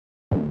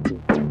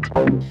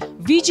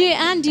VJ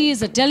Andy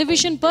is a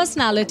television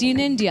personality in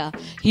India.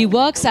 He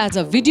works as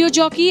a video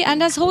jockey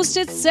and has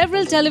hosted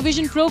several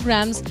television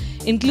programs,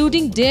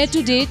 including Dare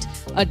to Date,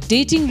 a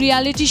dating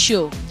reality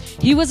show.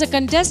 He was a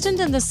contestant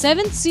in the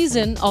 7th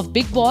season of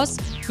Bigg Boss,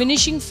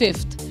 finishing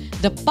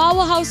 5th. The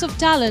powerhouse of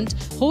talent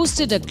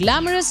hosted a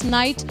glamorous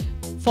night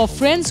for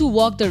friends who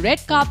walked the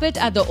red carpet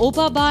at the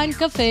Opa Bar and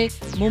Cafe,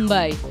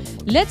 Mumbai.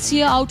 Let's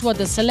hear out what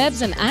the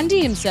celebs and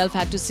Andy himself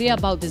had to say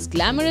about this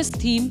glamorous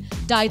theme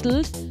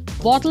titled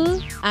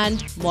Bottle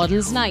and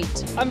Models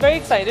Night. I'm very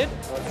excited.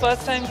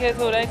 First time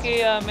कैसे हो रहा है कि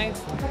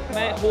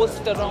मैं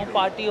host कर रहा हूँ,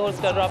 party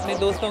host कर रहा हूँ अपने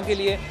दोस्तों के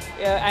लिए,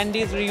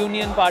 Andy's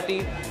reunion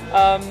party.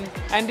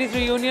 Andy's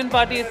reunion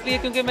party इसलिए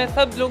क्योंकि मैं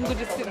सब लोगों को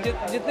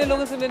जितने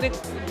लोगों से मैंने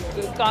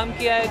काम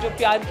किया है, जो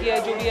प्यार किया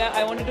है, जो भी है,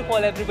 I wanted to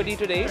call everybody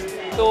today.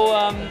 तो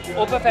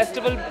ओपा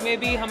फेस्टिवल में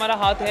भी हमारा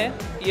हाथ है,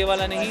 ये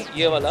वाला नहीं,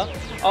 ये वाला.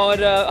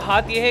 और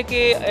हाथ ये है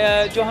कि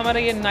जो हमारा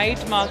ये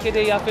नाइट मार्केट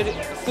है या फिर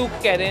सूक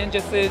कह रहे हैं,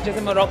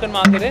 जैसे मोरक्कन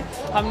मार्केट है,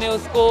 हमने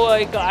उसको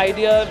एक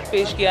आइडिया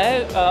पेश किया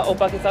है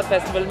ओपा के साथ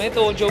फेस्टिवल में.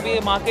 तो जो भी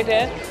मार्केट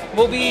है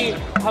वो भी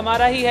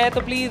हमारा ही है.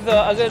 तो प्लीज़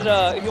अगर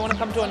if you want to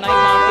come to a night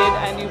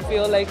market and you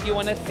feel like you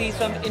want to see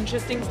some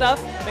interesting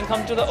stuff, then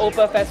come to the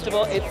Opa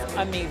festival. It's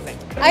amazing.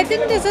 I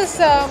think this is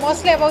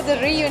mostly about the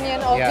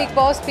reunion of Bigg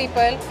Boss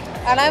people,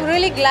 and I'm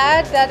really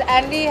glad that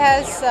Andy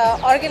has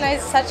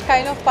organized such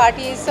kind of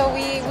parties. So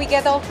we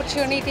get the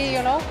opportunity,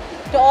 you know,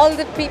 to all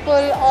the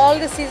people, all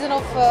the season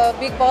of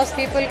Bigg Boss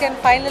people can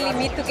finally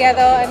meet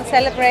together and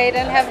celebrate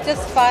and have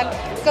just fun,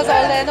 because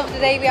at the end of the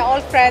day we are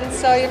all friends.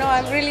 So you know,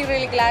 I'm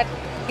really glad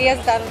he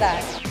has done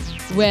that.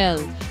 Well,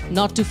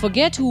 not to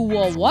forget who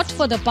wore what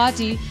for the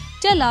party,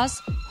 tell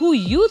us who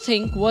you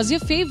think was your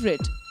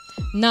favorite.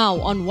 Now,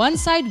 on one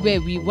side where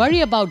we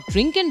worry about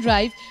drink and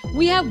drive,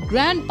 we have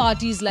grand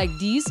parties like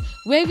these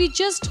where we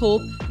just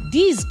hope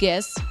these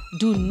guests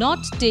do not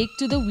take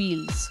to the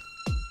wheels.